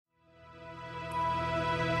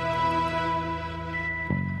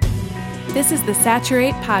This is the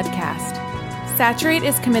Saturate Podcast. Saturate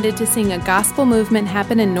is committed to seeing a gospel movement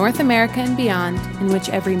happen in North America and beyond, in which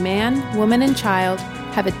every man, woman, and child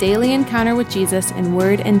have a daily encounter with Jesus in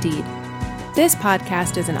word and deed. This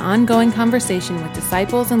podcast is an ongoing conversation with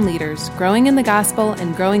disciples and leaders growing in the gospel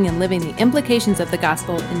and growing in living the implications of the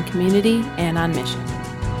gospel in community and on mission.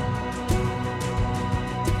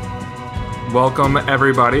 Welcome,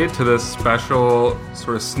 everybody, to this special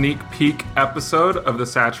sort of sneak peek episode of the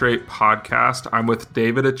Saturate Podcast. I'm with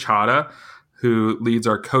David Achata, who leads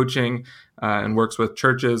our coaching and works with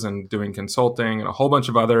churches and doing consulting and a whole bunch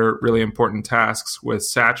of other really important tasks with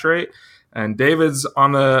Saturate. And David's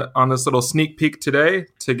on this little sneak peek today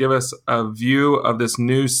to give us a view of this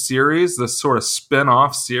new series, this sort of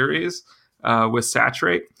spin-off series with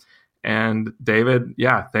Saturate. And David,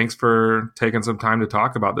 thanks for taking some time to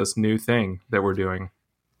talk about this new thing that we're doing.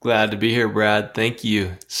 Glad to be here, Brad. Thank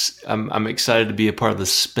you. I'm excited to be a part of the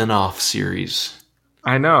spin-off series.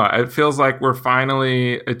 I know. It feels like we're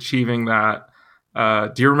finally achieving that.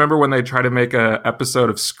 Do you remember when they tried to make an episode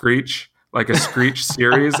of Screech, like a Screech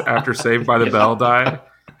series after Saved by the Bell died?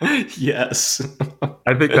 Yes.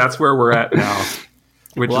 I think that's where we're at now.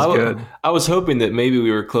 Which is good. I was hoping that maybe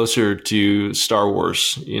we were closer to Star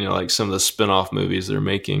Wars, like some of the spin-off movies they're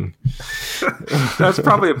making. That's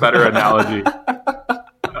probably a better analogy.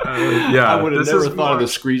 I would have never thought of the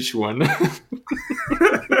Screech one.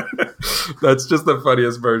 That's just the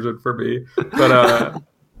funniest version for me. But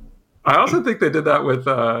I also think they did that with,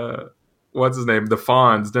 what's his name? The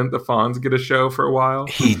Fonz. Didn't the Fonz get a show for a while?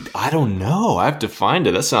 I don't know. I have to find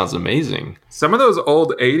it. That sounds amazing. Some of those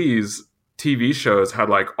old 80s TV shows had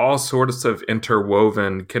like all sorts of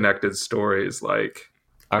interwoven connected stories. Like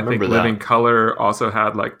I think Living Color also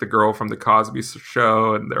had like the girl from the Cosby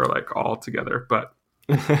Show, and they're like all together. But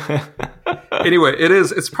anyway,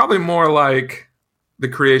 it's probably more like the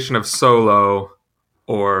creation of Solo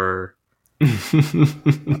or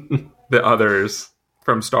the others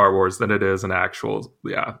from Star Wars than it is an actual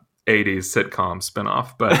 80s sitcom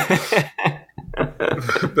spinoff.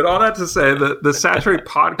 But all that to say, the Saturate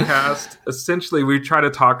Podcast, essentially we try to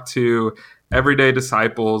talk to everyday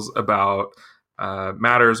disciples about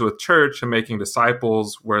matters with church and making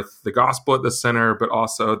disciples with the gospel at the center, but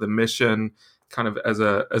also the mission kind of as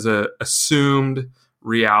a assumed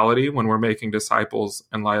reality when we're making disciples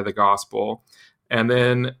in light of the gospel. And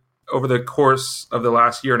then over the course of the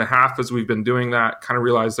last year and a half, as we've been doing that, kind of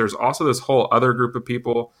realized there's also this whole other group of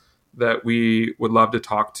people that we would love to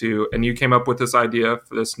talk to. And you came up with this idea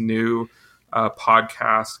for this new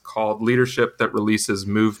podcast called Leadership That Releases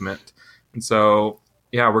Movement. And so,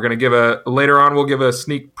 we're going to later on, we'll give a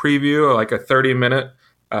sneak preview, like a 30-minute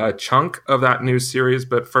chunk of that new series.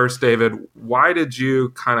 But first, David, why did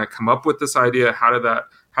you kind of come up with this idea? How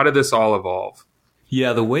did this all evolve?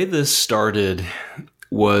 Yeah, the way this started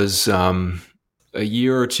was a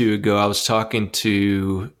year or two ago. I was talking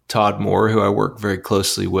to Todd, who I work very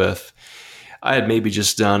closely with. I had maybe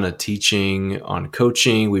just done a teaching on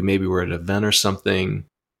coaching. We maybe were at an event or something.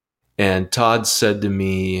 And Todd said to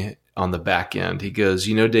me on the back end, he goes,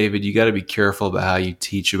 David, you got to be careful about how you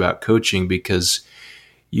teach about coaching, because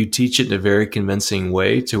you teach it in a very convincing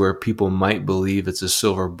way to where people might believe it's a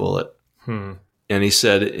silver bullet. And he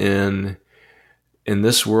said, in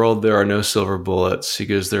this world, there are no silver bullets. He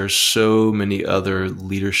goes, there are so many other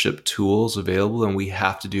leadership tools available, and we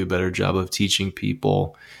have to do a better job of teaching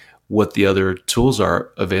people what the other tools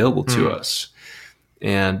are available to us.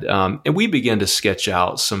 And we began to sketch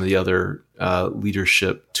out some of the other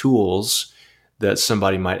leadership tools that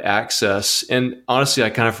somebody might access. And honestly, I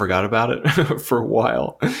kind of forgot about it for a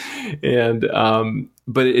while. And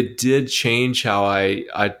but it did change how I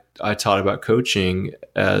taught about coaching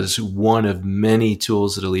as one of many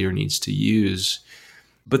tools that a leader needs to use.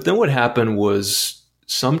 But then what happened was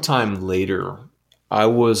sometime later, I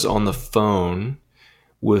was on the phone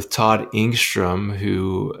with Todd Engstrom,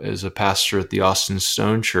 who is a pastor at the Austin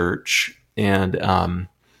Stone Church. And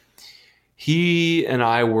he and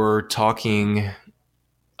I were talking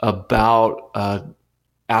about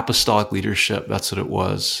apostolic leadership. That's what it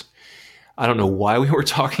was. I don't know why we were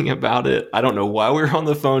talking about it. I don't know why we were on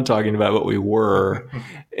the phone talking about what we were.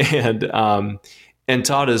 And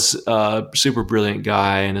Todd is a super brilliant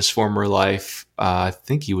guy. In his former life, I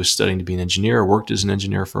think he was studying to be an engineer, worked as an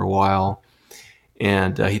engineer for a while.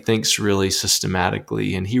 And he thinks really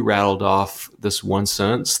systematically. And he rattled off this one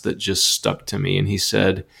sentence that just stuck to me. And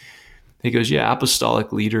he goes,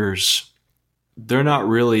 apostolic leaders, they're not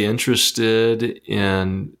really interested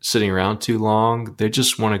in sitting around too long. They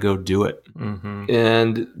just want to go do it. Mm-hmm.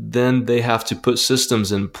 And then they have to put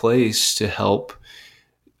systems in place to help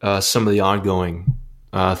some of the ongoing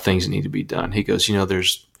things that need to be done. He goes,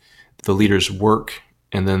 there's the leader's work,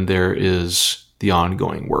 and then there is the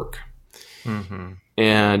ongoing work. Mm-hmm.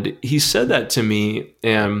 And he said that to me,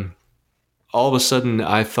 and all of a sudden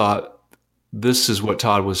I thought, this is what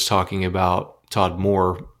Todd was talking about, Todd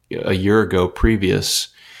Moore, a year ago previous.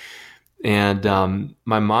 And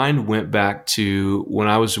my mind went back to when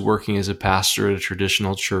I was working as a pastor at a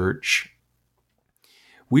traditional church.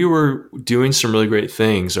 We were doing some really great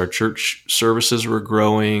things. Our church services were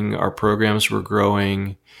growing, our programs were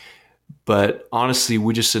growing, but honestly,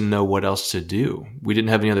 we just didn't know what else to do. We didn't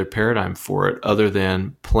have any other paradigm for it other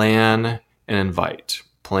than plan and invite.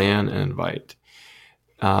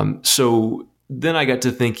 So then I got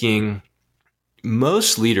to thinking,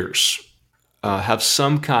 most leaders have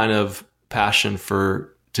some kind of passion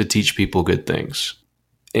to teach people good things.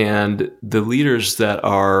 And the leaders that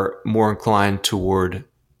are more inclined toward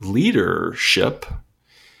leadership,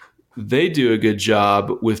 they do a good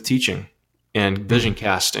job with teaching and vision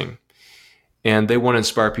casting, and they want to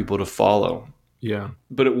inspire people to follow. Yeah.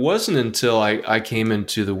 But it wasn't until I came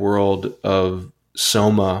into the world of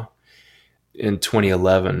Soma in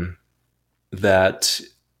 2011 that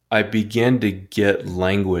I began to get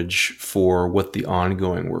language for what the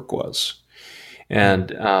ongoing work was.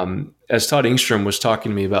 And as Todd Engstrom was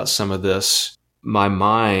talking to me about some of this, my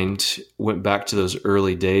mind went back to those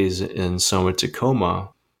early days in Soma Tacoma.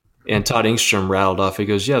 And Todd Engstrom rattled off, he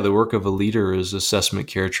goes, the work of a leader is assessment,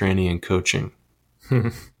 care, training, and coaching.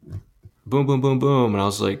 Boom, boom, boom, boom. And I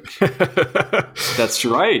was like, that's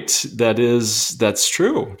right. That's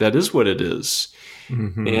true. That is what it is.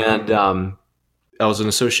 Mm-hmm. And I was an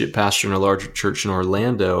associate pastor in a larger church in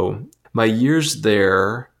Orlando. My years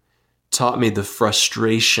there taught me the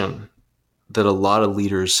frustration that a lot of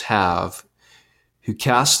leaders have who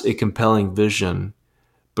cast a compelling vision,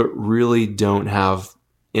 but really don't have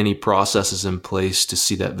any processes in place to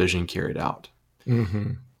see that vision carried out.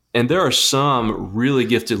 Mm-hmm. And there are some really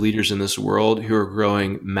gifted leaders in this world who are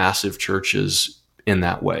growing massive churches in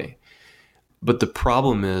that way. But the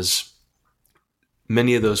problem is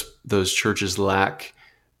many of those churches lack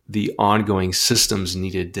the ongoing systems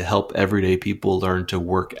needed to help everyday people learn to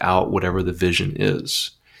work out whatever the vision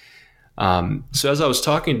is. So as I was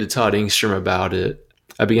talking to Todd Engstrom about it,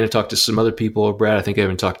 I began to talk to some other people. Brad, I think I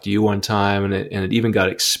even talked to you one time, and it even got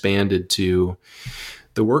expanded to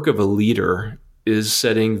the work of a leader is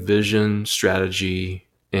setting vision, strategy,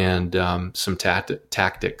 and some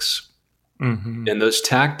tactics. Mm-hmm. And those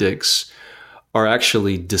tactics are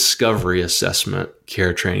actually discovery, assessment,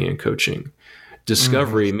 care, training, and coaching.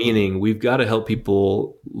 Discovery, meaning we've got to help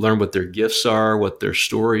people learn what their gifts are, what their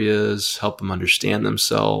story is, help them understand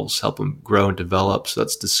themselves, help them grow and develop. So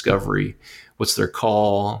that's discovery. What's their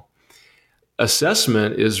call?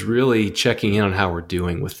 Assessment is really checking in on how we're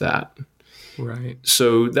doing with that. Right.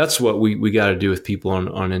 So that's what we got to do with people on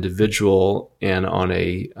an individual and on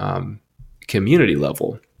a community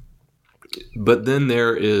level. But then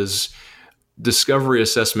there is discovery,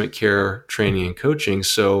 assessment, care, training, and coaching.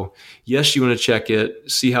 So yes, you want to check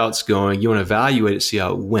it, see how it's going. You want to evaluate it, see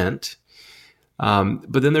how it went.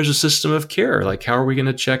 But then there's a system of care. Like, how are we going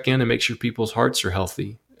to check in and make sure people's hearts are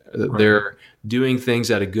healthy? Right. They're doing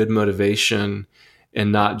things out of good motivation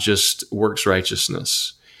and not just works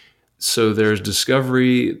righteousness. So there's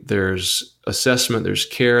discovery, there's assessment, there's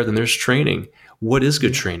care, then there's training. What is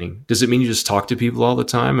good training? Does it mean you just talk to people all the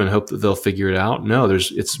time and hope that they'll figure it out? No,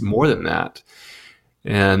 it's more than that.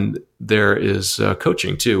 And there is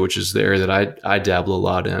coaching too, which is the area that I dabble a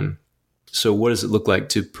lot in. So what does it look like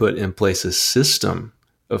to put in place a system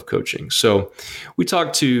of coaching? So we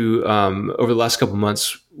talked to, over the last couple of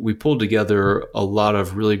months, we pulled together a lot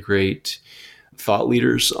of really great thought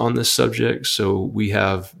leaders on this subject. So we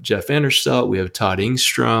have Jeff Vanderstelt, we have Todd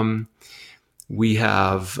Engstrom, we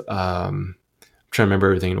have, I'm trying to remember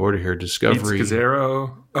everything in order here. Discovery.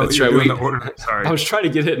 Scazzaro. Oh, that's right. The order. Sorry. I was trying to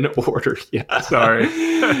get it in order. Yeah. Sorry.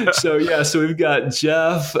 So we've got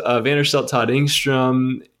Jeff Vanderstelt, Todd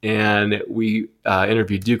Engstrom, and we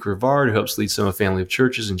interviewed Duke Rivard, who helps lead Soma Family of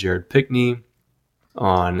Churches, and Jared Pickney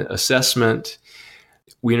on assessment.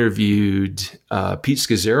 We interviewed Pete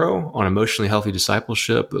Scazzaro on emotionally healthy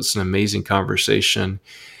discipleship. That's an amazing conversation.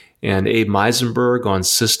 And Abe Meisenberg on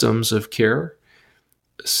systems of care,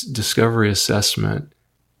 discovery, assessment,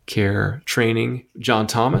 care, training. John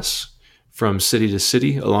Thomas from City to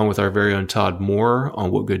City, along with our very own Todd Moore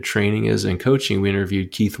on what good training is and coaching. We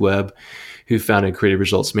interviewed Keith Webb, who founded Creative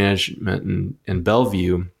Results Management in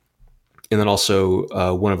Bellevue. And then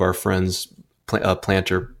also one of our friends,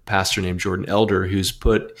 planter pastor named Jordan Elder, who's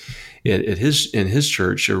put in his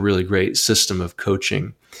church a really great system of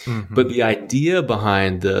coaching. Mm-hmm. But the idea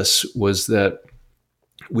behind this was that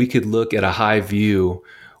we could look at a high view.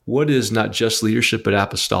 What is not just leadership, but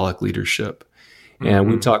apostolic leadership?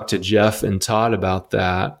 And we talked to Jeff and Todd about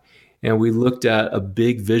that. And we looked at a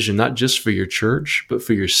big vision, not just for your church, but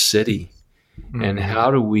for your city. And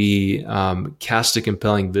how do we cast a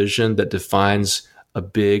compelling vision that defines a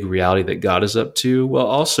big reality that God is up to, while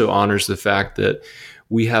also honors the fact that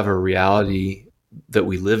we have a reality that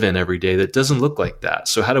we live in every day that doesn't look like that.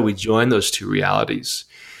 So how do we join those two realities?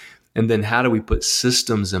 And then how do we put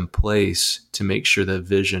systems in place to make sure that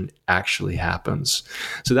vision actually happens?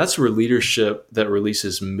 So that's where leadership that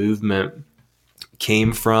releases movement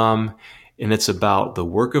came from. And it's about the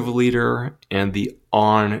work of a leader and the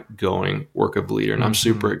ongoing work of a leader. And I'm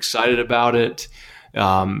super excited about it.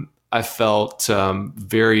 I felt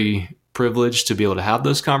very privileged to be able to have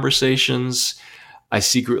those conversations. I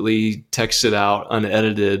secretly texted out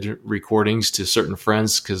unedited recordings to certain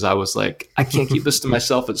friends because I was like, I can't keep this to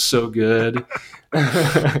myself. It's so good.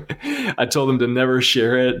 I told them to never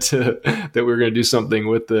share it, that we were going to do something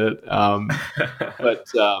with it. But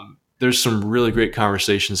there's some really great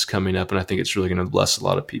conversations coming up, and I think it's really going to bless a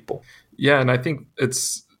lot of people. Yeah, and I think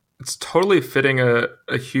it's totally fitting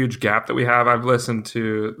a huge gap that we have. I've listened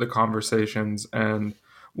to the conversations, and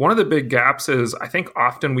one of the big gaps is I think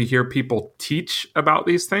often we hear people teach about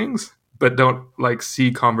these things, but don't see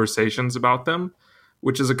conversations about them,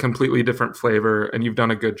 which is a completely different flavor. And you've done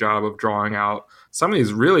a good job of drawing out some of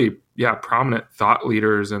these really, prominent thought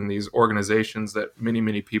leaders in these organizations that many,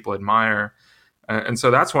 many people admire. And so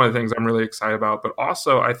that's one of the things I'm really excited about. But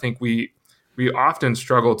also I think we often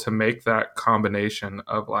struggle to make that combination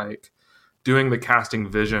of doing the casting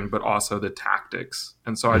vision, but also the tactics.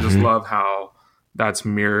 And so I just love how that's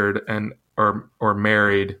mirrored or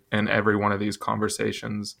married in every one of these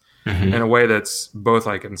conversations in a way that's both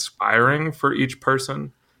inspiring for each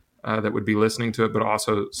person that would be listening to it, but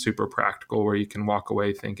also super practical, where you can walk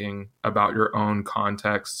away thinking about your own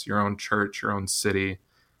context, your own church, your own city.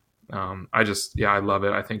 I love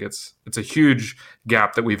it. I think it's a huge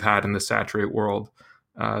gap that we've had in the Saturate world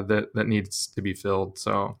that needs to be filled.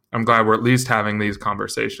 So I'm glad we're at least having these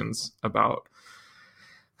conversations about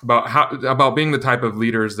being the type of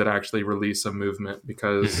leaders that actually release a movement,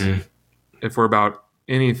 because if we're about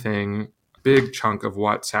anything, a big chunk of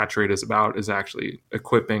what Saturate is about is actually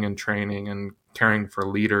equipping and training and caring for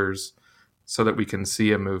leaders so that we can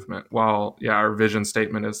see a movement. While our vision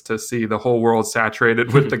statement is to see the whole world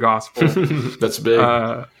saturated with the gospel. That's big.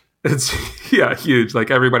 It's huge.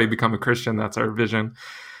 Everybody become a Christian. That's our vision.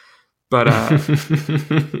 But I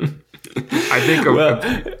think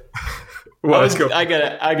I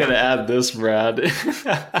gotta add this, Brad.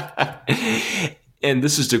 And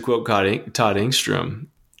this is to quote Todd Engstrom,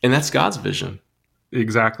 and that's God's vision.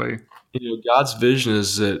 Exactly. God's vision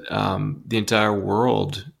is that the entire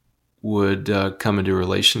world would come into a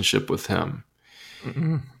relationship with Him.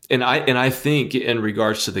 And I think, in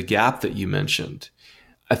regards to the gap that you mentioned,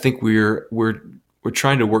 I think we're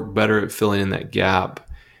trying to work better at filling in that gap,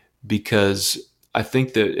 because I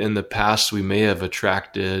think that in the past we may have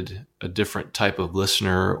attracted a different type of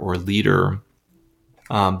listener or leader,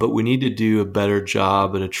 but we need to do a better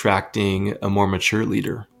job at attracting a more mature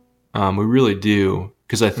leader. We really do,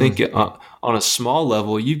 because I think on a small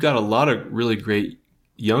level, you've got a lot of really great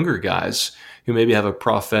younger guys who maybe have a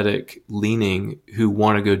prophetic leaning, who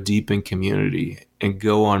want to go deep in community and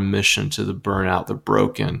go on mission to the burnout, the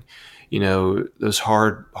broken, those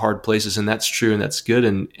hard places. And that's true, and that's good.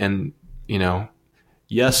 And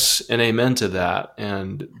yes and amen to that.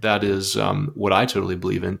 And that is what I totally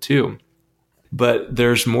believe in too. But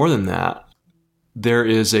there's more than that. There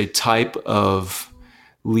is a type of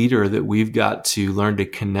leader that we've got to learn to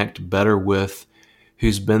connect better with,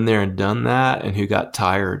 who's been there and done that, and who got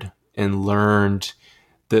tired and learned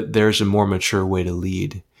that there's a more mature way to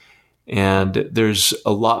lead. And there's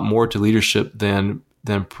a lot more to leadership than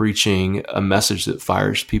preaching a message that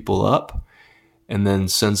fires people up and then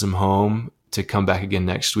sends them home to come back again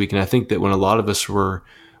next week. And I think that when a lot of us were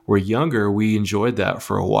younger, we enjoyed that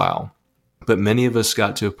for a while. But many of us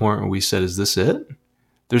got to a point where we said, is this it?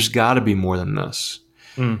 There's got to be more than this.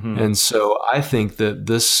 And so I think that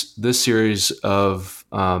this series of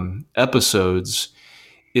episodes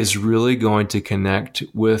is really going to connect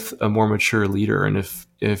with a more mature leader. And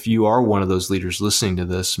if you are one of those leaders listening to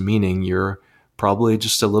this, meaning you're probably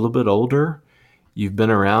just a little bit older, you've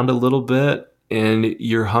been around a little bit, and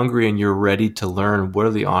you're hungry and you're ready to learn, what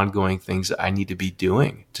are the ongoing things that I need to be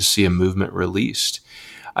doing to see a movement released?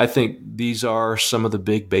 I think these are some of the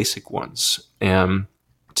big basic ones. And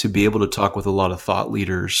to be able to talk with a lot of thought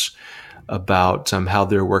leaders about how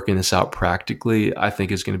they're working this out practically, I think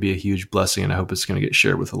is going to be a huge blessing, and I hope it's going to get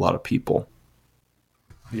shared with a lot of people.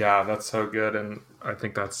 Yeah, that's so good. And I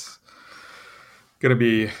think that's going to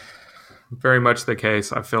be very much the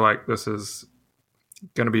case. I feel like this is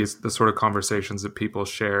going to be the sort of conversations that people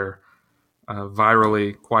share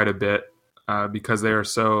virally quite a bit because they are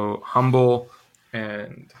so humble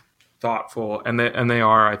and thoughtful. And they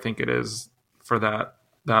are, I think it is for that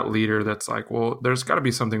leader that's like, well, there's got to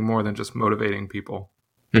be something more than just motivating people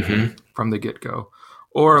from the get-go.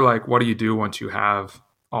 Or like, what do you do once you have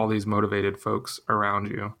all these motivated folks around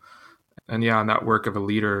you? And yeah, and that work of a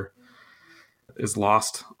leader is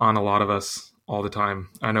lost on a lot of us all the time.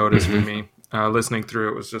 I know it is for me. Listening through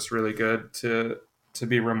it was just really good to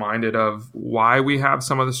be reminded of why we have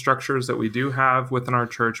some of the structures that we do have within our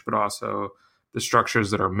church, but also the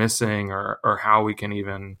structures that are missing, or how we can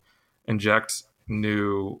even inject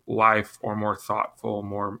new life or more thoughtful,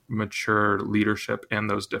 more mature leadership in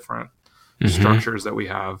those different structures that we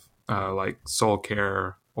have, like soul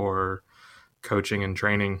care or coaching and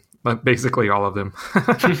training, but basically all of them.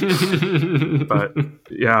 But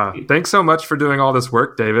yeah, thanks so much for doing all this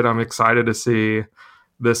work, David. I'm excited to see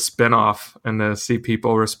this spinoff and to see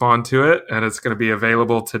people respond to it. And it's going to be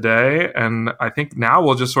available today. And I think now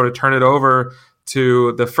we'll just sort of turn it over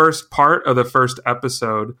to the first part of the first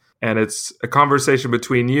episode. And it's a conversation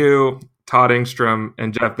between you, Todd Engstrom,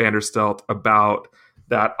 and Jeff Vanderstelt about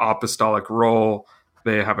that apostolic role.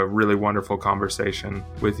 They have a really wonderful conversation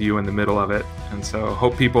with you in the middle of it. And so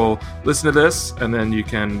hope people listen to this, and then you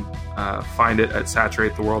can find it at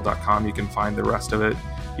saturatetheworld.com. You can find the rest of it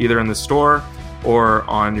either in the store or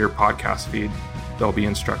on your podcast feed. There'll be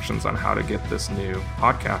instructions on how to get this new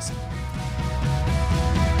podcast.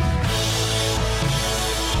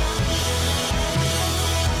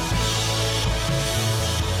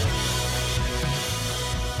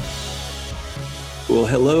 Well,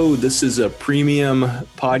 hello. This is a premium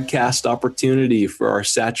podcast opportunity for our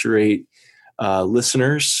Saturate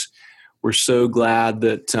listeners. We're so glad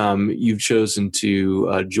that you've chosen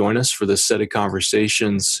to join us for this set of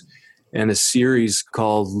conversations and a series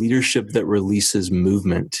called Leadership That Releases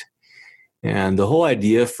Movement. And the whole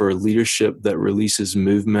idea for Leadership That Releases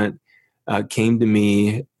Movement came to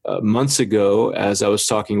me months ago as I was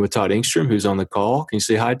talking with Todd Engstrom, who's on the call. Can you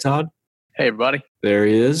say hi, Todd? Hey, everybody. There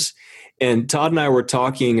he is. And Todd and I were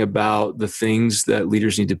talking about the things that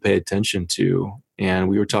leaders need to pay attention to. And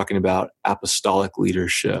we were talking about apostolic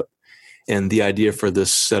leadership. And the idea for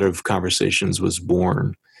this set of conversations was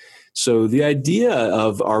born. So the idea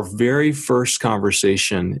of our very first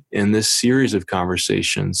conversation in this series of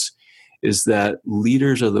conversations is that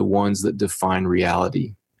leaders are the ones that define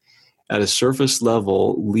reality. At a surface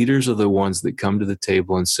level, leaders are the ones that come to the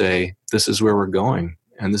table and say, this is where we're going,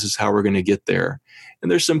 and this is how we're going to get there. And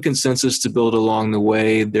there's some consensus to build along the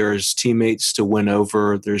way. There's teammates to win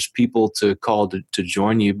over. There's people to call to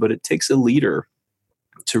join you. But it takes a leader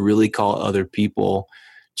to really call other people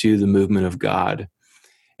to the movement of God.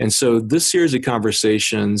 And so this series of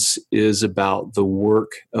conversations is about the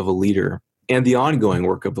work of a leader and the ongoing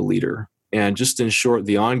work of a leader. And just in short,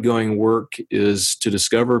 the ongoing work is to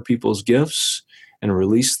discover people's gifts and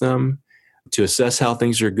release them, to assess how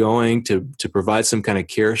things are going, to provide some kind of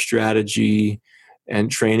care strategy and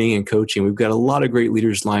training and coaching. We've got a lot of great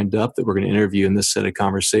leaders lined up that we're going to interview in this set of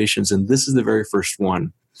conversations, and this is the very first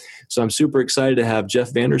one. So I'm super excited to have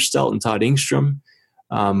Jeff Vanderstelt and Todd Engstrom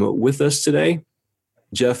with us today.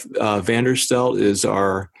 Jeff Vanderstelt is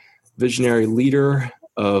our visionary leader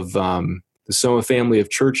of the Soma family of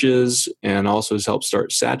churches and also has helped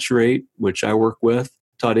start Saturate, which I work with.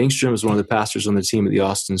 Todd Engstrom is one of the pastors on the team at the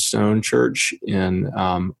Austin Stone Church in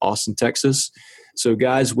Austin, Texas. So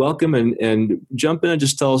guys, welcome and jump in and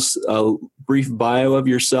just tell us a brief bio of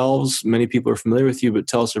yourselves. Many people are familiar with you, but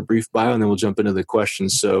tell us a brief bio and then we'll jump into the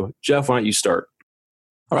questions. So Jeff, why don't you start?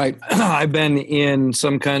 All right. I've been in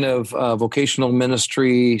some kind of vocational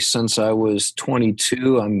ministry since I was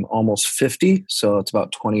 22. I'm almost 50, so it's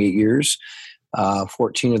about 28 years.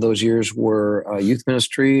 14 of those years were youth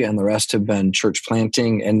ministry, and the rest have been church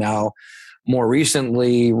planting, and now more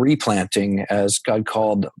recently replanting, as God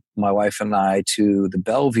called my wife and I to the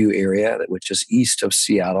Bellevue area, which is east of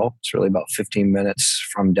Seattle. It's really about 15 minutes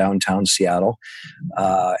from downtown Seattle.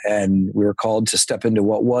 And we were called to step into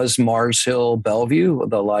what was Mars Hill Bellevue,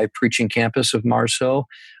 the live preaching campus of Mars Hill.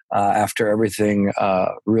 After everything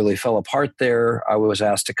really fell apart there, I was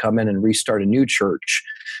asked to come in and restart a new church.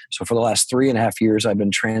 So for the last 3.5 years, I've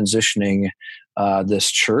been transitioning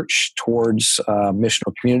this church towards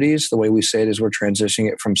missional communities. The way we say it is we're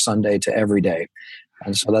transitioning it from Sunday to every day.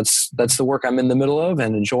 And so that's the work I'm in the middle of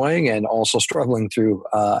and enjoying and also struggling through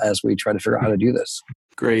as we try to figure out how to do this.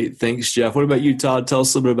 Great. Thanks, Jeff. What about you, Todd? Tell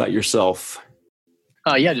us a little bit about yourself.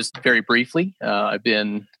 Yeah, just very briefly. I've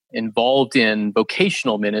been involved in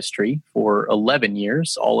vocational ministry for 11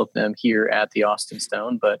 years, all of them here at the Austin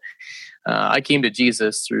Stone. But I came to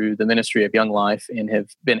Jesus through the ministry of Young Life and have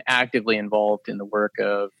been actively involved in the work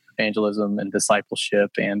of evangelism and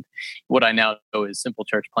discipleship and what I now know is simple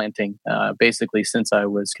church planting, basically since I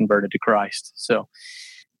was converted to Christ. So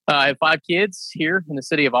I have 5 kids here in the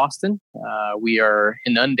city of Austin. We are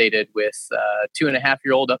inundated with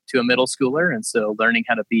 2.5-year-old up to a middle schooler. And so learning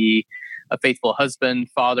how to be a faithful husband,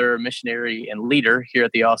 father, missionary, and leader here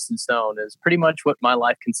at the Austin Stone is pretty much what my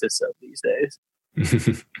life consists of these days.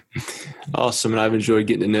 Awesome. And I've enjoyed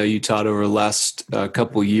getting to know you, Todd, over the last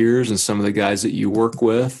couple of years and some of the guys that you work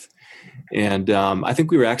with. And I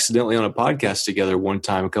think we were accidentally on a podcast together one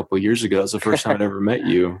time a couple of years ago. That was the first time I'd ever met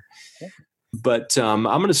you. But I'm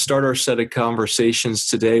going to start our set of conversations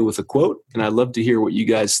today with a quote, and I'd love to hear what you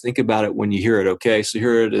guys think about it when you hear it, okay? So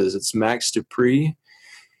here it is. It's Max Dupree.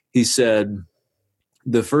 He said,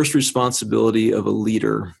 "The first responsibility of a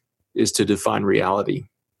leader is to define reality.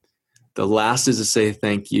 The last is to say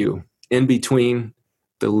thank you. In between,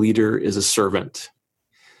 the leader is a servant."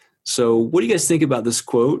 So what do you guys think about this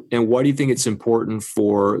quote, and why do you think it's important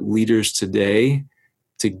for leaders today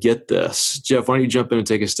to get this? Jeff, why don't you jump in and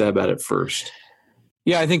take a stab at it first?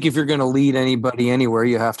 Yeah, I think if you're going to lead anybody anywhere,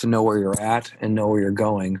 you have to know where you're at and know where you're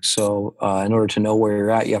going. So in order to know where you're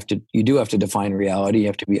at, you do have to define reality. You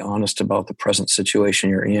have to be honest about the present situation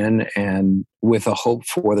you're in and with a hope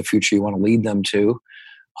for the future you want to lead them to.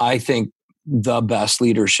 I think the best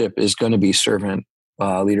leadership is going to be servant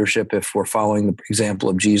leadership. If we're following the example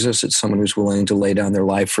of Jesus, it's someone who's willing to lay down their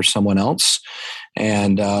life for someone else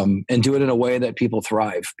and do it in a way that people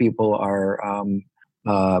thrive. People are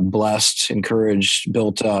blessed, encouraged,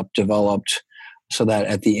 built up, developed, so that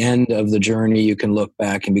at the end of the journey, you can look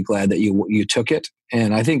back and be glad that you took it.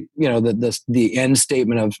 And I think, the end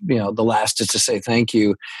statement of, the last is to say thank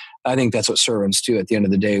you. I think that's what servants do. At the end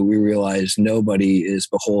of the day, we realize nobody is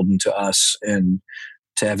beholden to us, and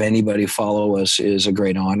to have anybody follow us is a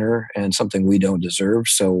great honor and something we don't deserve.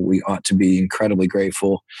 So we ought to be incredibly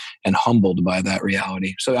grateful and humbled by that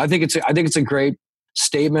reality. So I think it's a great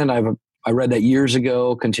statement. I read that years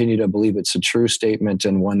ago, continue to believe it's a true statement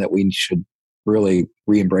and one that we should really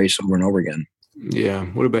re-embrace over and over again. Yeah.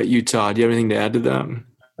 What about you, Todd? Do you have anything to add to that?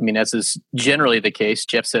 I mean, as is generally the case,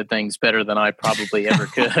 Jeff said things better than I probably ever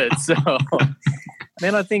could. So,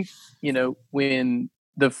 man, I think, when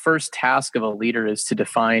the first task of a leader is to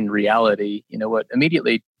define reality, what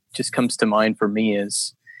immediately just comes to mind for me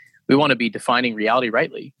is we want to be defining reality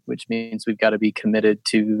rightly, which means we've got to be committed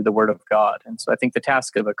to the Word of God. And so I think the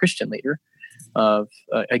task of a Christian leader, of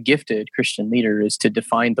a gifted Christian leader, is to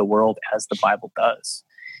define the world as the Bible does.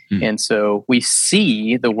 And so we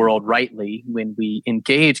see the world rightly when we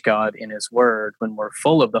engage God in His Word, when we're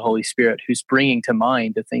full of the Holy Spirit who's bringing to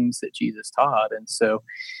mind the things that Jesus taught. And so,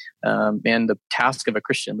 and the task of a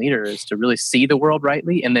Christian leader is to really see the world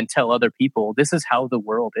rightly and then tell other people, this is how the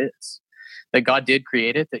world is. That God did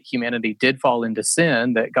create it, that humanity did fall into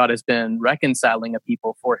sin, that God has been reconciling a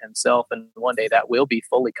people for Himself, and one day that will be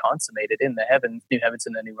fully consummated in the new heavens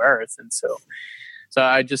and the new earth. And so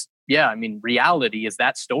reality is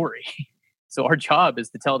that story. So our job is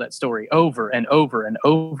to tell that story over and over and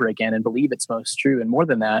over again and believe it's most true. And more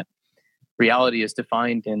than that, reality is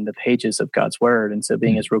defined in the pages of God's Word. And so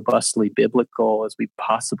being as robustly biblical as we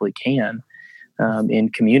possibly can in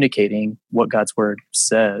communicating what God's Word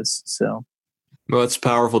says. So. Well, that's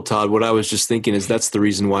powerful, Todd. What I was just thinking is that's the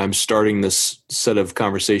reason why I'm starting this set of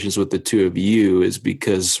conversations with the two of you, is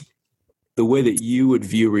because the way that you would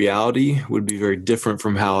view reality would be very different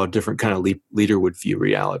from how a different kind of leader would view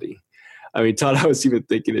reality. I mean, Todd, I was even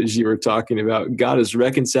thinking as you were talking about God is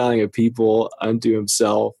reconciling a people unto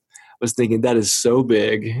Himself. I was thinking that is so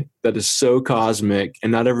big, that is so cosmic,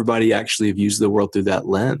 and not everybody actually views the world through that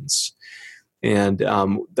lens. And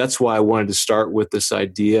that's why I wanted to start with this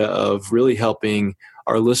idea of really helping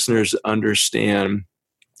our listeners understand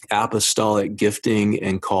apostolic gifting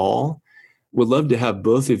and call. Would love to have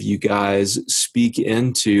both of you guys speak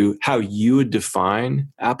into how you would define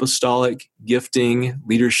apostolic gifting,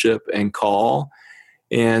 leadership, and call.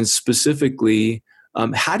 And specifically,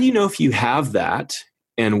 how do you know if you have that?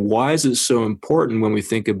 And why is it so important when we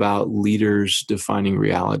think about leaders defining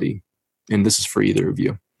reality? And this is for either of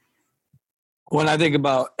you. When I think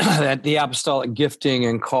about the apostolic gifting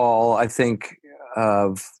and call, I think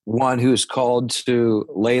of one who's called to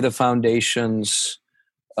lay the foundations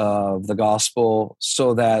of the gospel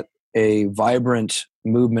so that a vibrant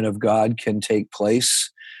movement of God can take place.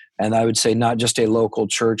 And I would say not just a local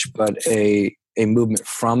church, but a a movement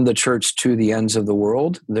from the church to the ends of the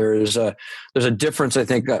world. There's a difference. I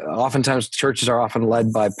think oftentimes churches are often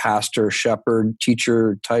led by pastor, shepherd,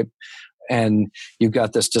 teacher type, and you've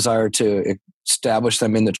got this desire to establish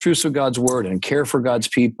them in the truths of God's word and care for God's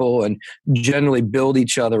people and generally build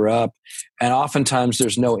each other up. And oftentimes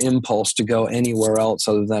there's no impulse to go anywhere else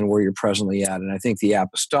other than where you're presently at. And I think the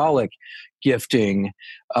apostolic gifting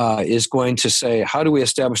is going to say, how do we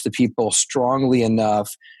establish the people strongly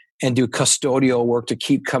enough and do custodial work to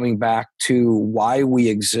keep coming back to why we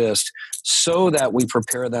exist so that we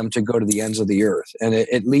prepare them to go to the ends of the earth. And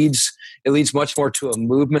it leads much more to a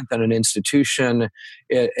movement than an institution.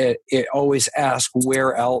 It always asks,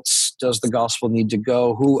 where else does the gospel need to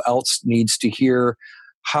go? Who else needs to hear?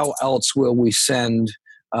 How else will we send?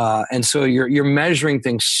 And so you're measuring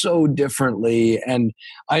things so differently. And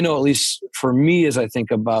I know, at least for me, as I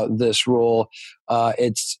think about this role,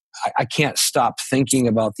 I can't stop thinking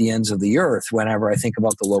about the ends of the earth whenever I think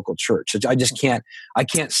about the local church. I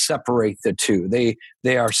can't separate the two.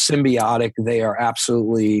 They are symbiotic. They are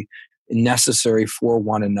absolutely necessary for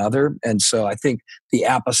one another. And so I think the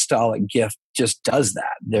apostolic gift just does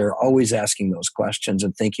that. They're always asking those questions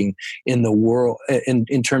and thinking in the world,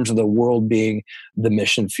 in terms of the world being the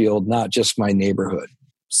mission field, not just my neighborhood.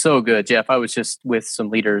 So good, Jeff. I was just with some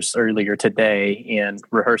leaders earlier today and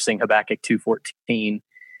rehearsing Habakkuk 2:14,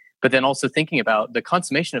 but then also thinking about the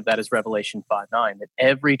consummation of that is Revelation 5:9, that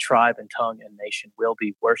every tribe and tongue and nation will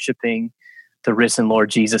be worshiping the risen Lord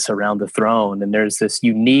Jesus around the throne. And there's this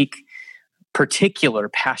unique, particular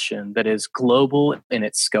passion that is global in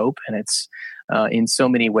its scope, and it's in so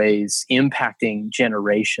many ways impacting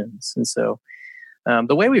generations. And so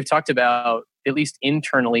the way we've talked about, at least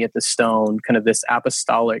internally at the Stone, kind of this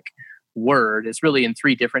apostolic word is really in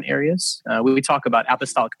three different areas. We talk about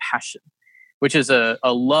apostolic passion, which is a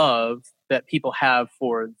love that people have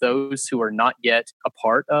for those who are not yet a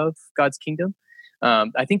part of God's kingdom.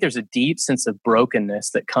 I think there's a deep sense of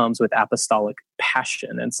brokenness that comes with apostolic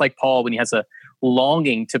passion. And it's like Paul when he has a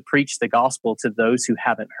longing to preach the gospel to those who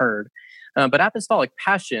haven't heard. But apostolic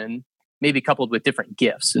passion may be coupled with different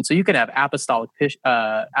gifts. And so you could have apostolic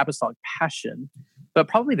passion, but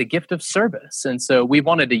probably the gift of service. And so we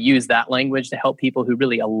wanted to use that language to help people who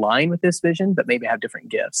really align with this vision, but maybe have different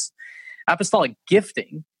gifts. Apostolic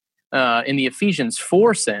gifting, in the Ephesians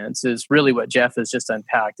 4 sense, is really what Jeff has just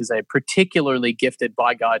unpacked, is a particularly gifted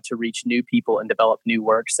by God to reach new people and develop new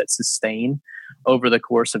works that sustain over the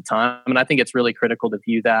course of time. And I think it's really critical to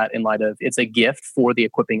view that in light of it's a gift for the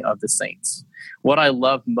equipping of the saints. What I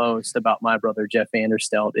love most about my brother, Jeff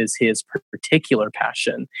Vanderstelt, is his particular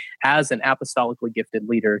passion as an apostolically gifted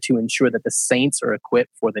leader to ensure that the saints are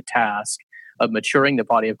equipped for the task of maturing the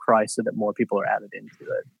body of Christ so that more people are added into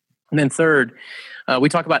it. And then third, we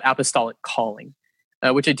talk about apostolic calling,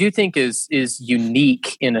 which I do think is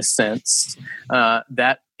unique in a sense,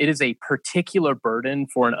 that it is a particular burden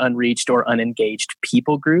for an unreached or unengaged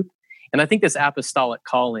people group. And I think this apostolic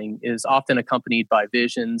calling is often accompanied by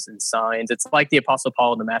visions and signs. It's like the Apostle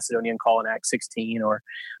Paul in the Macedonian call in Acts 16, or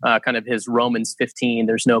kind of his Romans 15,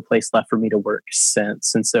 there's no place left for me to work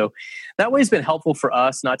sense. And so that way has been helpful for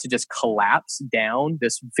us not to just collapse down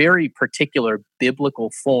this very particular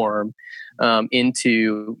biblical form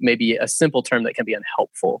into maybe a simple term that can be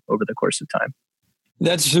unhelpful over the course of time.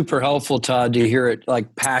 That's super helpful, Todd, to hear it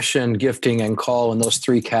like passion, gifting, and call in those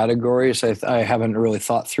three categories. I haven't really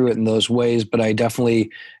thought through it in those ways, but I definitely,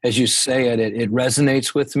 as you say it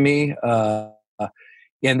resonates with me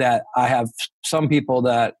in that I have some people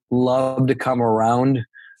that love to come around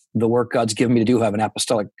the work God's given me to do, have an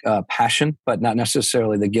apostolic passion, but not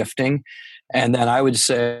necessarily the gifting. And then I would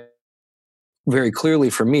say very clearly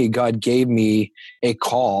for me, God gave me a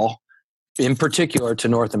call in particular to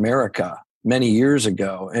North America many years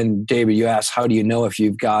ago. And David, you asked, how do you know if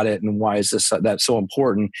you've got it and why is that's so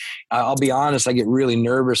important? I'll be honest, I get really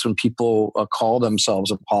nervous when people call themselves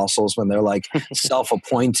apostles, when they're like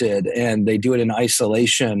self-appointed and they do it in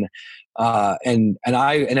isolation. And in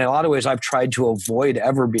a lot of ways, I've tried to avoid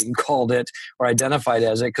ever being called it or identified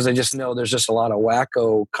as it, because I just know there's just a lot of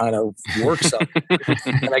wacko kind of works up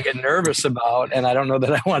that I get nervous about, and I don't know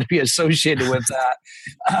that I want to be associated with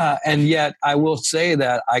that. And yet, I will say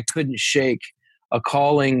that I couldn't shake a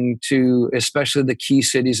calling to, especially the key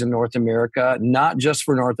cities in North America, not just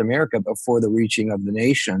for North America, but for the reaching of the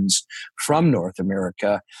nations from North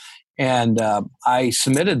America. And I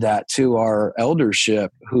submitted that to our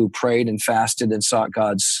eldership, who prayed and fasted and sought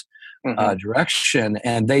God's direction.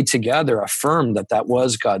 And they together affirmed that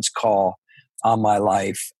was God's call on my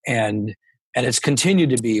life. And it's continued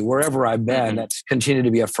to be, wherever I've been, that's continued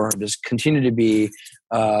to be affirmed. It's continued to be,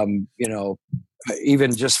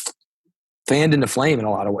 even just fanned into flame in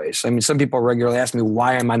a lot of ways. I mean, some people regularly ask me,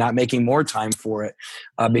 why am I not making more time for it?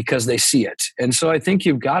 Because they see it. And so I think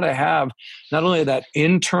you've got to have not only that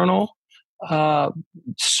internal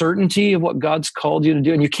certainty of what God's called you to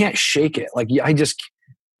do, and you can't shake it. Like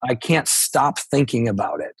I can't stop thinking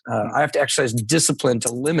about it. I have to exercise discipline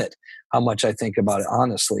to limit how much I think about it,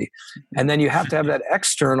 honestly. And then you have to have that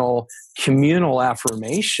external communal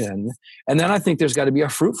affirmation. And then I think there's got to be a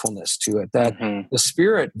fruitfulness to it, that the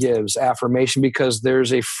Spirit gives affirmation because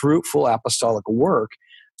there's a fruitful apostolic work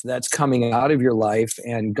that's coming out of your life,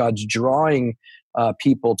 and God's drawing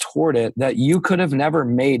people toward it that you could have never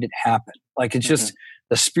made it happen. Like it's just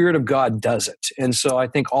the Spirit of God does it. And so I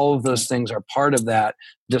think all of those things are part of that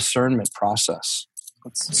discernment process.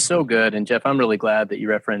 That's so good. And Jeff, I'm really glad that you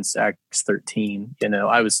referenced Acts 13.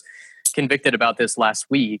 I was convicted about this last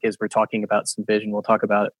week as we're talking about some vision. We'll talk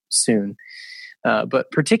about it soon. But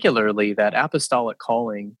particularly that apostolic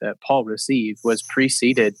calling that Paul received was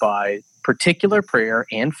preceded by particular prayer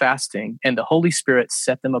and fasting, and the Holy Spirit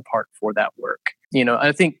set them apart for that work.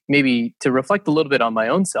 I think maybe to reflect a little bit on my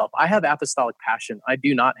own self, I have apostolic passion. I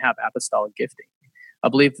do not have apostolic gifting. I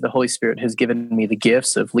believe that the Holy Spirit has given me the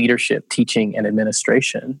gifts of leadership, teaching, and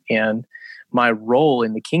administration. And my role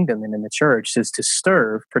in the kingdom and in the church is to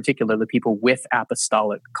serve particularly people with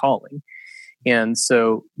apostolic calling. And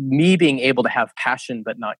so me being able to have passion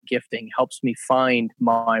but not gifting helps me find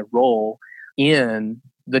my role in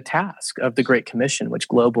the task of the Great Commission, which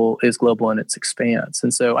is global in its expanse.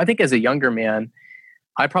 And so I think as a younger man,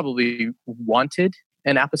 I probably wanted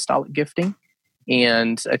an apostolic gifting.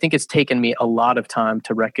 And I think it's taken me a lot of time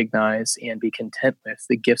to recognize and be content with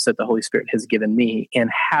the gifts that the Holy Spirit has given me and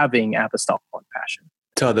having apostolic passion.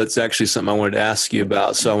 Todd, that's actually something I wanted to ask you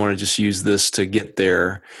about. So I want to just use this to get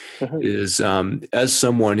there. Is as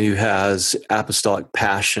someone who has apostolic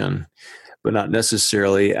passion, but not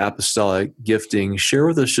necessarily apostolic gifting, share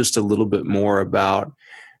with us just a little bit more about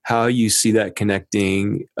how you see that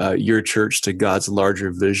connecting your church to God's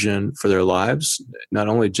larger vision for their lives, not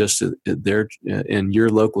only just in your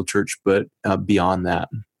local church, but beyond that.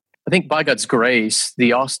 I think by God's grace,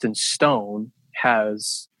 the Austin Stone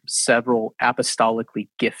has several apostolically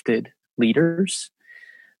gifted leaders.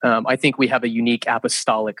 I think we have a unique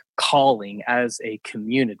apostolic calling as a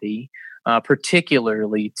community,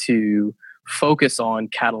 particularly to focus on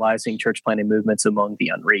catalyzing church planting movements among the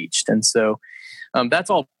unreached. And so that's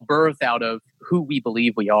all birthed out of who we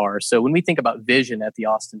believe we are. So when we think about vision at the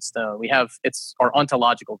Austin Stone, it's our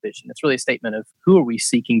ontological vision. It's really a statement of who are we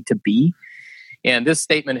seeking to be. And this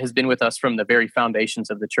statement has been with us from the very foundations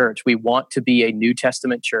of the church. We want to be a New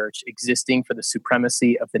Testament church existing for the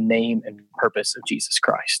supremacy of the name and purpose of Jesus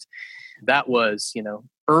Christ. That was,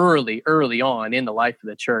 early on in the life of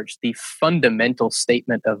the church, the fundamental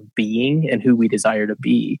statement of being and who we desire to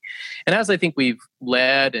be. And as I think we've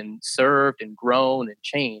led and served and grown and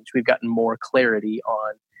changed, we've gotten more clarity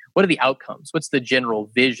on what are the outcomes? What's the general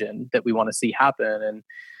vision that we want to see happen? And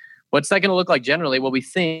what's that going to look like generally? Well, we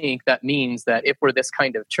think that means that if we're this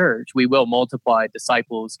kind of church, we will multiply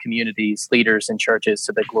disciples, communities, leaders, and churches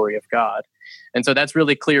to the glory of God. And so that's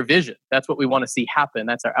really clear vision. That's what we want to see happen.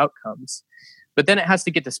 That's our outcomes. But then it has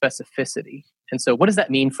to get to specificity. And so what does that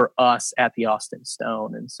mean for us at the Austin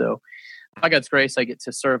Stone? And so by God's grace, I get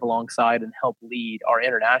to serve alongside and help lead our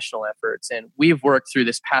international efforts. And we've worked through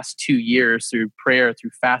this past 2 years through prayer,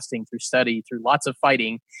 through fasting, through study, through lots of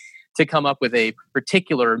fighting to come up with a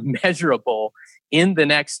particular measurable in the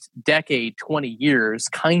next decade, 20 years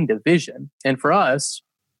kind of vision. And for us,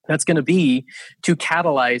 that's going to be to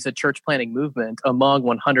catalyze a church planting movement among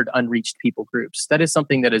 100 unreached people groups. That is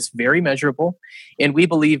something that is very measurable. And we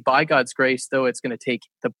believe by God's grace, though it's going to take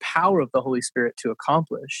the power of the Holy Spirit to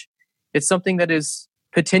accomplish, it's something that is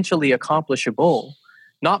potentially accomplishable,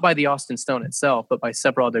 not by the Austin Stone itself, but by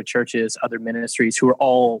several other churches, other ministries who are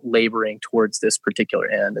all laboring towards this particular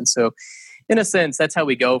end. And so in a sense, that's how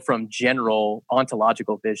we go from general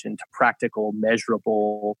ontological vision to practical,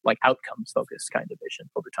 measurable, like outcomes-focused kind of vision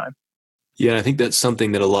over time. Yeah, I think that's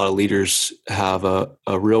something that a lot of leaders have a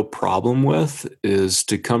real problem with, is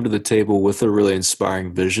to come to the table with a really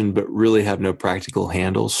inspiring vision, but really have no practical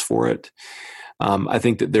handles for it. I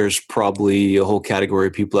think that there's probably a whole category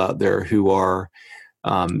of people out there who are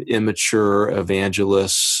immature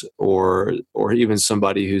evangelists, or even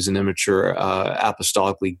somebody who's an immature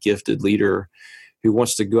apostolically gifted leader who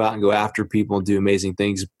wants to go out and go after people and do amazing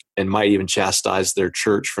things, and might even chastise their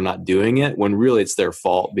church for not doing it, when really it's their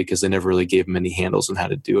fault because they never really gave them any handles on how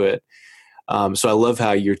to do it. So I love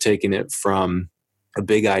how you're taking it from a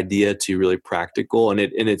big idea to really practical, and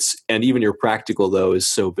even your practical though is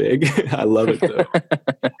so big. I love it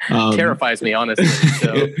though. Terrifies me, honestly.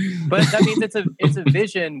 So, but that means it's a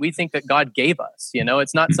vision we think that God gave us.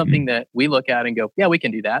 It's not something that we look at and go, yeah, we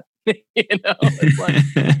can do that. It's like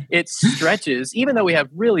it stretches. Even though we have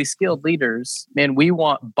really skilled leaders, man, we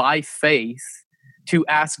want by faith to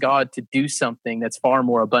ask God to do something that's far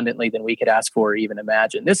more abundantly than we could ask for or even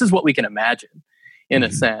imagine. This is what we can imagine, in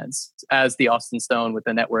a sense, as the Austin Stone with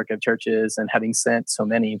the network of churches and having sent so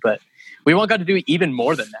many. But we want God to do even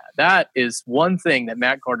more than that. That is one thing that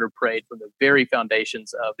Matt Carter prayed from the very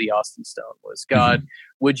foundations of the Austin Stone was, God,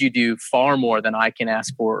 would you do far more than I can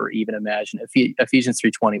ask for or even imagine? Ephesians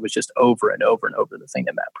 3:20 was just over and over and over the thing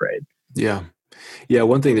that Matt prayed. Yeah. Yeah.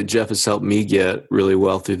 One thing that Jeff has helped me get really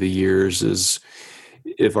well through the years is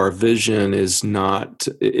if our vision is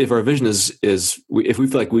if we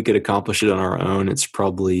feel like we could accomplish it on our own, it's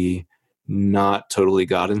probably not totally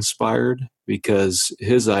God inspired, because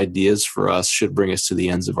his ideas for us should bring us to the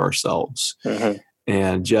ends of ourselves.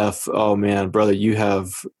 And Jeff, oh man, brother, you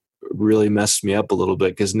have really messed me up a little bit,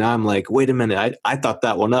 because now I'm like, wait a minute, I thought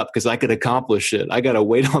that one up because I could accomplish it. I got to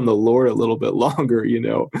wait on the Lord a little bit longer,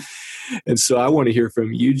 And so I want to hear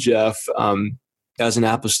from you, Jeff. As an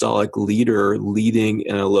apostolic leader leading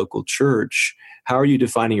in a local church, how are you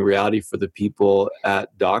defining reality for the people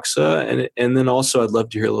at Doxa? And then also I'd love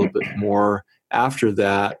to hear a little bit more after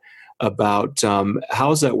that about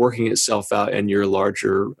how is that working itself out in your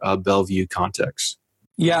larger Bellevue context?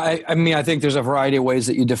 Yeah, I think there's a variety of ways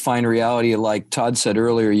that you define reality. Like Todd said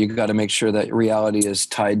earlier, you got to make sure that reality is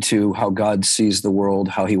tied to how God sees the world,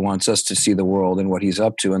 how he wants us to see the world, and what he's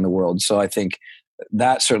up to in the world. So I think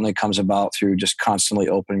that certainly comes about through just constantly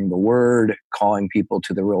opening the Word, calling people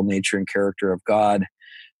to the real nature and character of God,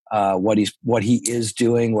 what he is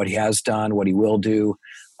doing, what he has done, what he will do.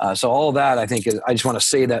 So all of that, I think, I just want to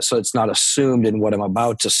say that so it's not assumed in what I'm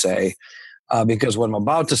about to say, because what I'm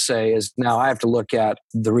about to say is now I have to look at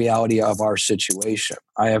the reality of our situation.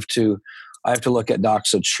 I have to look at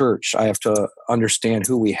Doxa Church. I have to understand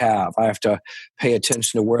who we have. I have to pay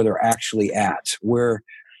attention to where they're actually at. Where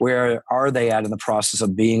are they at in the process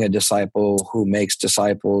of being a disciple who makes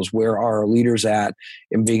disciples? Where are our leaders at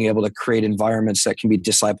in being able to create environments that can be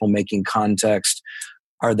disciple-making context?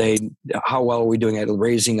 How well are we doing at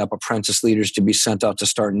raising up apprentice leaders to be sent out to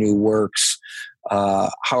start new works? How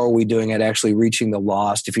are we doing at actually reaching the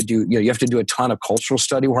lost? If you do, you have to do a ton of cultural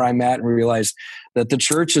study where I'm at and realize that the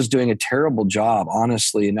church is doing a terrible job,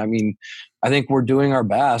 honestly. And I think we're doing our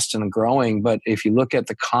best and growing, but if you look at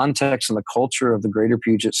the context and the culture of the Greater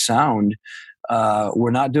Puget Sound,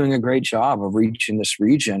 we're not doing a great job of reaching this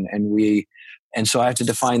region. And so I have to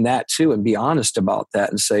define that too and be honest about that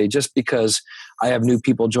and say, just because I have new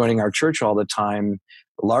people joining our church all the time,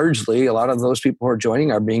 largely a lot of those people who are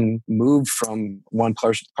joining are being moved from one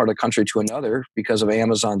part of the country to another because of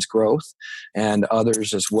Amazon's growth and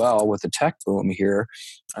others as well with the tech boom here.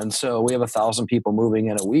 And so we have 1,000 people moving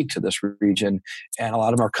in a week to this region, and a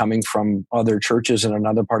lot of them are coming from other churches in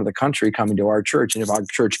another part of the country coming to our church. And if our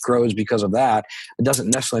church grows because of that, it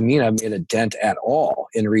doesn't necessarily mean I've made a dent at all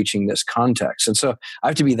in reaching this context. And so I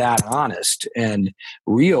have to be that honest and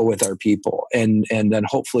real with our people, and then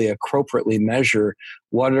hopefully appropriately measure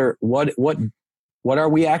what are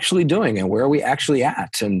we actually doing and where are we actually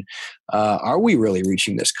at, and are we really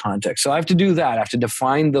reaching this context? So I have to do that. I have to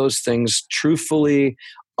define those things truthfully,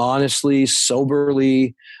 honestly,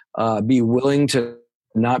 soberly, be willing to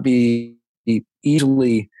not be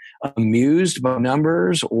easily amused by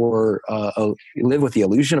numbers or live with the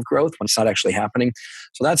illusion of growth when it's not actually happening.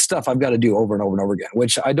 So that's stuff I've got to do over and over and over again,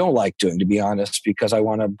 which I don't like doing, to be honest, because I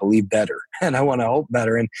want to believe better and I want to hope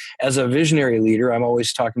better. And as a visionary leader, I'm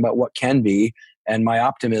always talking about what can be, and my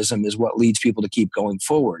optimism is what leads people to keep going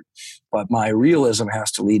forward. But my realism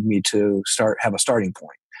has to lead me to have a starting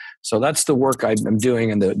point. So that's the work I'm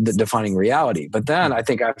doing in the defining reality. But then I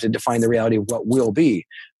think I have to define the reality of what will be,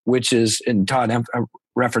 which is, and Todd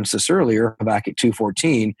referenced this earlier, Habakkuk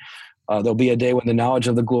 2:14, there'll be a day when the knowledge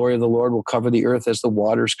of the glory of the Lord will cover the earth as the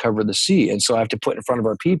waters cover the sea. And so I have to put in front of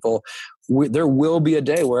our people, there will be a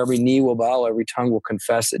day where every knee will bow, every tongue will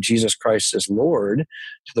confess that Jesus Christ is Lord,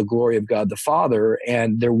 to the glory of God the Father.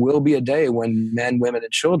 And there will be a day when men, women,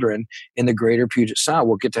 and children in the greater Puget Sound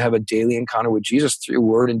will get to have a daily encounter with Jesus through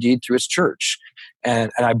word and deed through his church.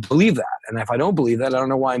 And I believe that. And if I don't believe that, I don't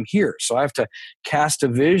know why I'm here. So I have to cast a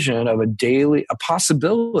vision of a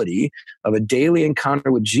possibility of a daily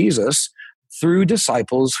encounter with Jesus through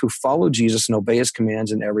disciples who follow Jesus and obey his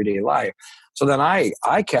commands in everyday life. So then I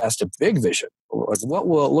cast a big vision, what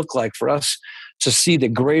will it look like for us to see the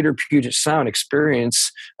greater Puget Sound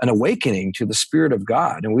experience an awakening to the Spirit of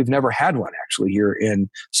God? And we've never had one actually here in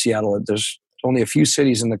Seattle. There's only a few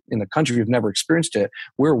cities in the country who've never experienced it.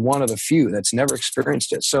 We're one of the few that's never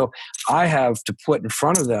experienced it. So I have to put in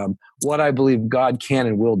front of them what I believe God can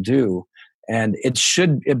and will do. And it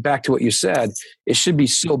should, back to what you said, it should be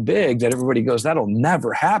so big that everybody goes, that'll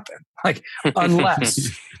never happen. Like,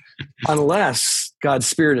 unless God's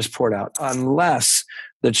Spirit is poured out, unless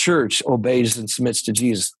the church obeys and submits to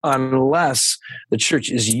Jesus, unless the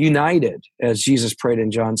church is united, as Jesus prayed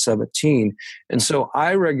in John 17. And so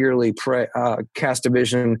I regularly cast a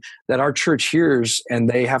vision that our church hears, and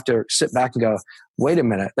they have to sit back and go, wait a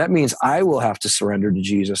minute, that means I will have to surrender to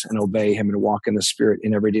Jesus and obey him and walk in the Spirit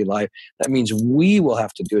in everyday life. That means we will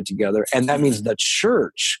have to do it together. And that means the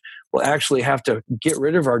church will actually have to get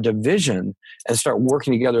rid of our division and start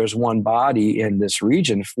working together as one body in this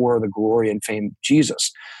region for the glory and fame of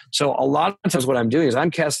Jesus. So a lot of times what I'm doing is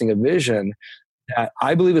I'm casting a vision that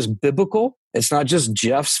I believe is biblical. It's not just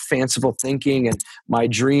Jeff's fanciful thinking and my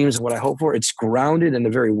dreams and what I hope for. It's grounded in the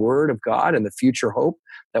very word of God and the future hope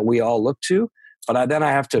that we all look to. But then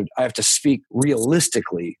I have to speak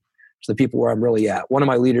realistically to the people where I'm really at. One of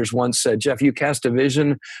my leaders once said, Jeff, you cast a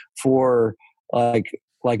vision for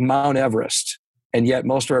like Mount Everest, and yet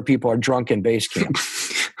most of our people are drunk in base camp.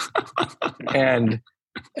 and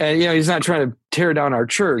he's not trying to tear down our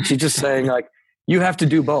church. He's just saying, like, you have to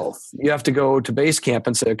do both. You have to go to base camp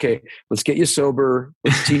and say, okay, let's get you sober.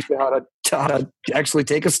 Let's teach you how to actually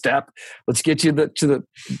take a step. Let's get you to the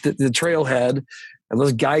trailhead, and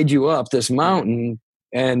let's guide you up this mountain.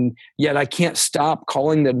 And yet I can't stop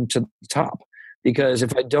calling them to the top, because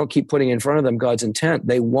if I don't keep putting in front of them God's intent,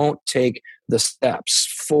 they won't take the steps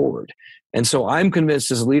forward. And so I'm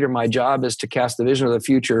convinced as a leader, my job is to cast the vision of the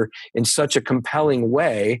future in such a compelling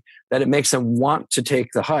way that it makes them want to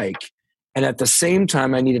take the hike. And at the same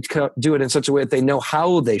time, I need to do it in such a way that they know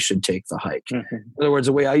how they should take the hike. Mm-hmm. In other words,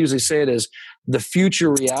 the way I usually say it is the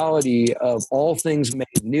future reality of all things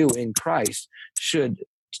made new in Christ should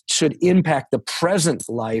impact the present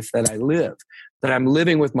life that I live, that I'm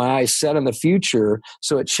living with my eyes set on the future,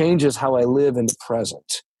 so it changes how I live in the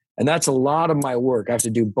present. And that's a lot of my work. I have to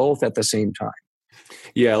do both at the same time.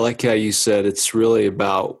 Yeah, I like how you said it's really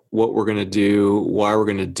about what we're going to do, why we're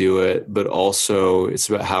going to do it, but also it's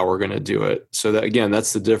about how we're going to do it. So that, again,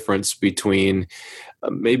 that's the difference between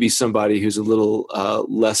maybe somebody who's a little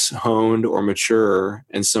less honed or mature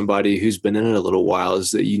and somebody who's been in it a little while,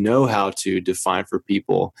 is that you know how to define for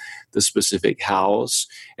people the specific hows.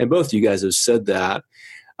 And both of you guys have said that.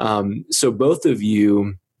 So both of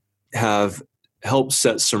you have helped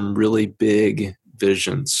set some really big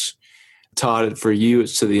visions. Todd, for you,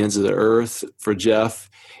 it's to the ends of the earth. For Jeff,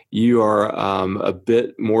 you are a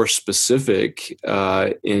bit more specific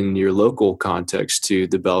in your local context to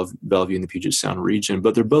the Bellevue and the Puget Sound region,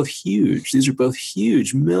 but they're both huge. These are both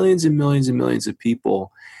huge, millions and millions and millions of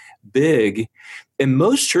people, big. And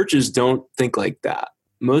most churches don't think like that.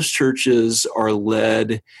 Most churches are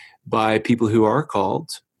led by people who are called,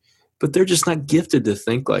 but they're just not gifted to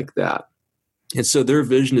think like that. And so their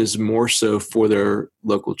vision is more so for their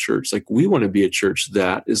local church. Like, we want to be a church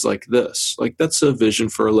that is like this. Like, that's a vision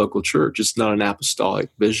for a local church. It's not an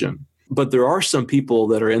apostolic vision. But there are some people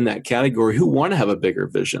that are in that category who want to have a bigger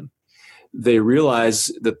vision. They realize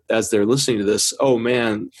that as they're listening to this, oh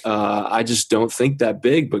man, I just don't think that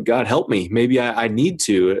big, but God help me. Maybe I need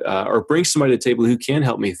to, or bring somebody to the table who can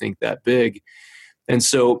help me think that big. And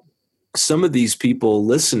so some of these people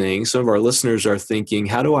listening, some of our listeners are thinking,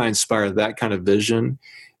 how do I inspire that kind of vision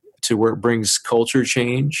to where it brings culture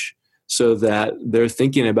change, so that they're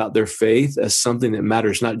thinking about their faith as something that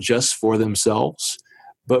matters not just for themselves,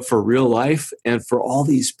 but for real life and for all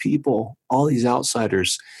these people, all these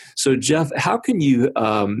outsiders. So Jeff, how can you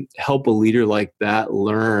help a leader like that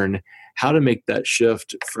learn how to make that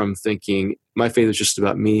shift from thinking my faith is just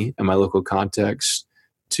about me and my local context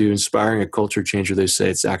to inspiring a culture change where they say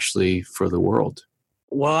it's actually for the world?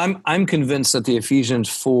 Well, I'm convinced that the Ephesians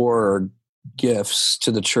 4 gifts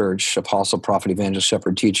to the church, apostle, prophet, evangelist,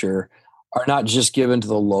 shepherd, teacher, are not just given to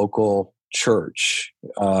the local church,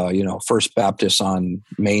 First Baptist on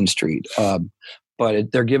Main Street, but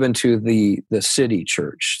they're given to the city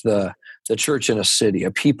church, the church in a city,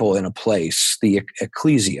 a people in a place, the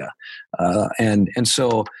ecclesia. And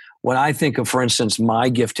so when I think of, for instance, my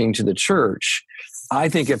gifting to the church, I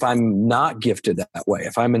think if I'm not gifted that way,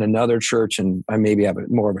 if I'm in another church and I maybe have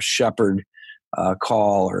more of a shepherd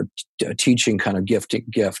call or a teaching kind of gift,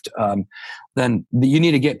 then you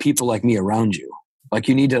need to get people like me around you.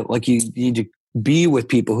 You need to Be with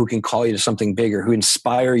people who can call you to something bigger, who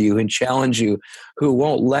inspire you, who challenge you, who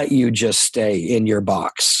won't let you just stay in your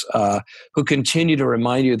box, who continue to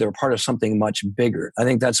remind you they're part of something much bigger. I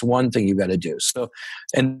think that's one thing you've got to do. So,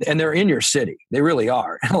 and they're in your city. They really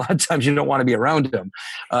are. And a lot of times you don't want to be around them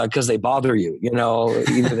because they bother you.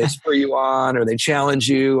 Either they spur you on or they challenge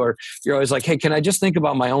you, or you're always like, hey, can I just think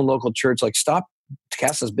about my own local church? Like, stop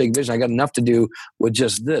cast this big vision. I got enough to do with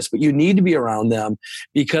just this. But you need to be around them,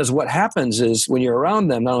 because what happens is when you're around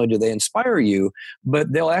them, not only do they inspire you,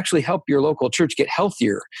 but they'll actually help your local church get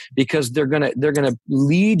healthier, because they're gonna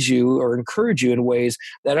lead you or encourage you in ways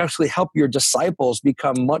that actually help your disciples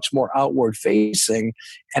become much more outward facing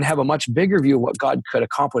and have a much bigger view of what God could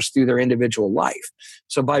accomplish through their individual life.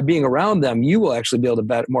 So by being around them, you will actually be able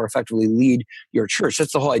to more effectively lead your church.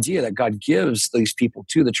 That's the whole idea, that God gives these people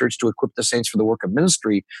to the church to equip the saints for the work of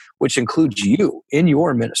ministry, which includes you in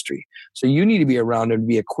your ministry. So you need to be around and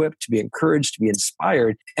be equipped, to be encouraged, to be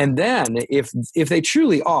inspired. And then if they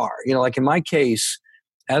truly are, like in my case,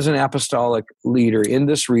 as an apostolic leader in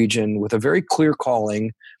this region with a very clear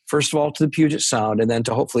calling, first of all, to the Puget Sound, and then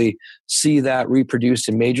to hopefully see that reproduced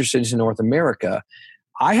in major cities in North America,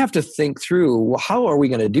 I have to think through, well, how are we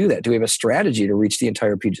going to do that? Do we have a strategy to reach the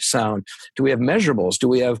entire Puget Sound? Do we have measurables? Do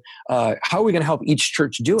we have, how are we going to help each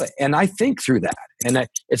church do it? And I think through that. And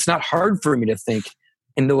it's not hard for me to think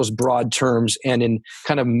in those broad terms and in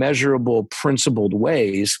kind of measurable, principled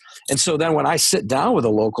ways. And so then when I sit down with a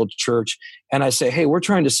local church and I say, hey, we're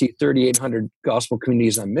trying to see 3,800 gospel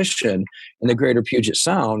communities on mission in the greater Puget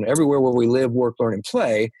Sound, everywhere where we live, work, learn, and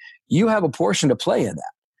play, you have a portion to play in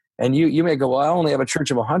that. And you may go, well, I only have a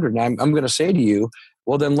church of 100. And I'm going to say to you,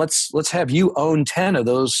 well, then let's have you own 10 of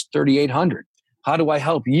those 3,800. How do I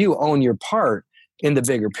help you own your part in the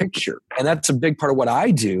bigger picture? And that's a big part of what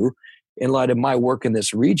I do in light of my work in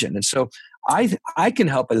this region. And so I can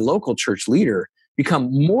help a local church leader become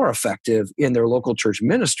more effective in their local church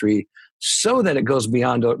ministry so that it goes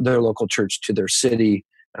beyond their local church to their city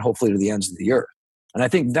and hopefully to the ends of the earth. And I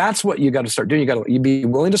think that's what you got to start doing. You be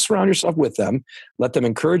willing to surround yourself with them, let them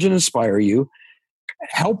encourage and inspire you,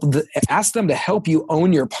 ask them to help you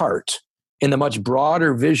own your part in the much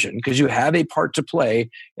broader vision, because you have a part to play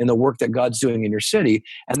in the work that God's doing in your city,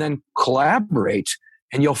 and then collaborate.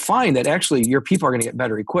 And you'll find that actually your people are going to get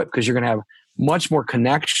better equipped, because you're going to have much more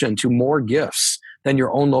connection to more gifts than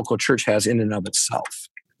your own local church has in and of itself.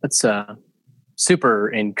 That's super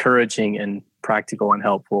encouraging and practical and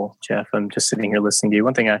helpful, Jeff. I'm just sitting here listening to you.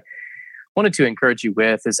 One thing I wanted to encourage you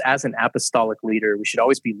with is, as an apostolic leader, we should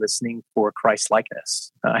always be listening for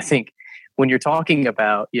Christ-likeness. I think when you're talking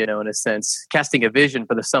about, in a sense, casting a vision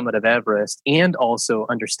for the summit of Everest, and also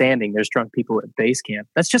understanding there's drunk people at base camp,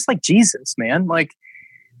 that's just like Jesus, man. Like,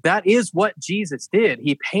 that is what Jesus did.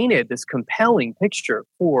 He painted this compelling picture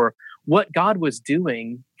for what God was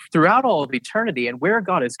doing throughout all of eternity and where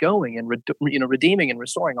God is going and redeeming and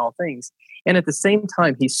restoring all things. And at the same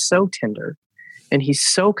time, he's so tender and he's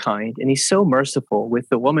so kind and he's so merciful with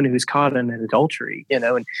the woman who's caught in adultery,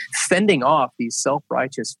 and fending off these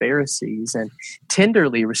self-righteous Pharisees and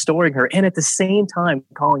tenderly restoring her, and at the same time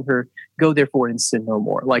calling her, go therefore and sin no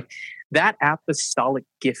more. Like, that apostolic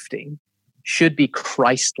gifting should be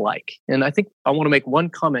Christ-like. And I think I want to make one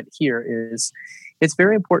comment here is, it's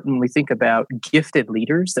very important when we think about gifted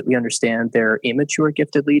leaders that we understand they're immature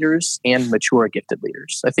gifted leaders and mature gifted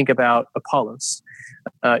leaders. I think about Apollos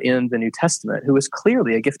in the New Testament, who was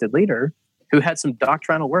clearly a gifted leader who had some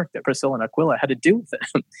doctrinal work that Priscilla and Aquila had to do with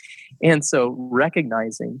him. And so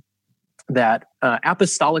recognizing that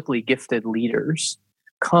apostolically gifted leaders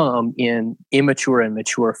come in immature and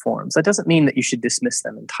mature forms. That doesn't mean that you should dismiss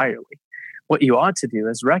them entirely. What you ought to do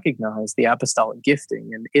is recognize the apostolic gifting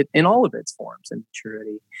and it in all of its forms and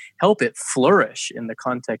maturity, help it flourish in the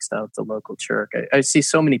context of the local church. I see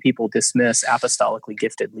so many people dismiss apostolically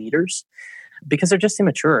gifted leaders because they're just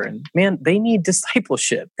immature. And man, they need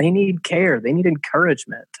discipleship. They need care. They need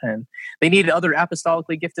encouragement. And they need other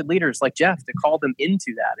apostolically gifted leaders like Jeff to call them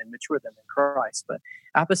into that and mature them in Christ. But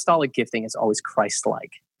apostolic gifting is always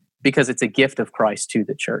Christ-like because it's a gift of Christ to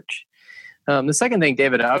the church. The second thing,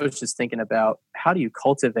 David, I was just thinking about, how do you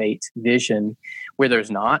cultivate vision where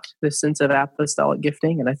there's not this sense of apostolic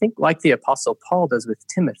gifting? And I think like the Apostle Paul does with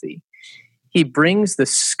Timothy, he brings the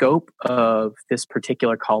scope of this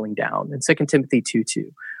particular calling down. In 2 Timothy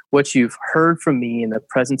 2:2, what you've heard from me in the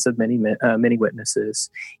presence of many witnesses,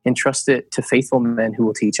 entrust it to faithful men who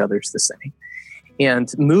will teach others the same.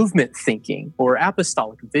 And movement thinking or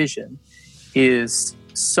apostolic vision is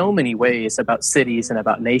so many ways about cities and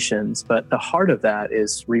about nations, but the heart of that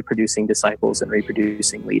is reproducing disciples and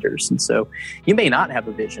reproducing leaders. And so you may not have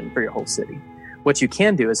a vision for your whole city, What you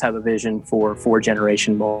can do is have a vision for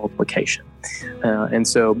 4-generation multiplication. And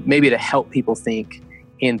so maybe to help people think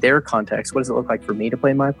in their context, what does it look like for me to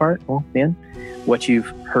play my part? Well, man, what you've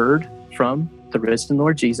heard from the risen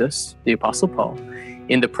Lord Jesus, the Apostle Paul,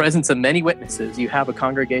 in the presence of many witnesses, you have a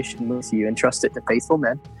congregation with you, entrust it to faithful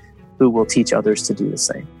men who will teach others to do the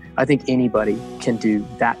same. I think anybody can do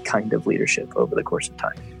that kind of leadership over the course of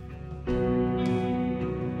time.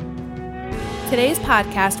 Today's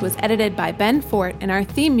podcast was edited by Ben Fort, and our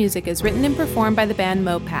theme music is written and performed by the band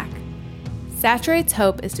Mopac. Saturate's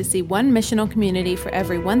hope is to see one missional community for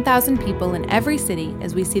every 1,000 people in every city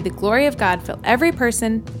as we see the glory of God fill every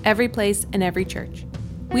person, every place, and every church.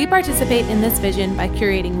 We participate in this vision by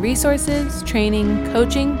curating resources, training,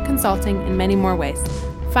 coaching, consulting, and many more ways.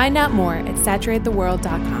 Find out more at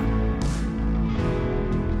saturatetheworld.com.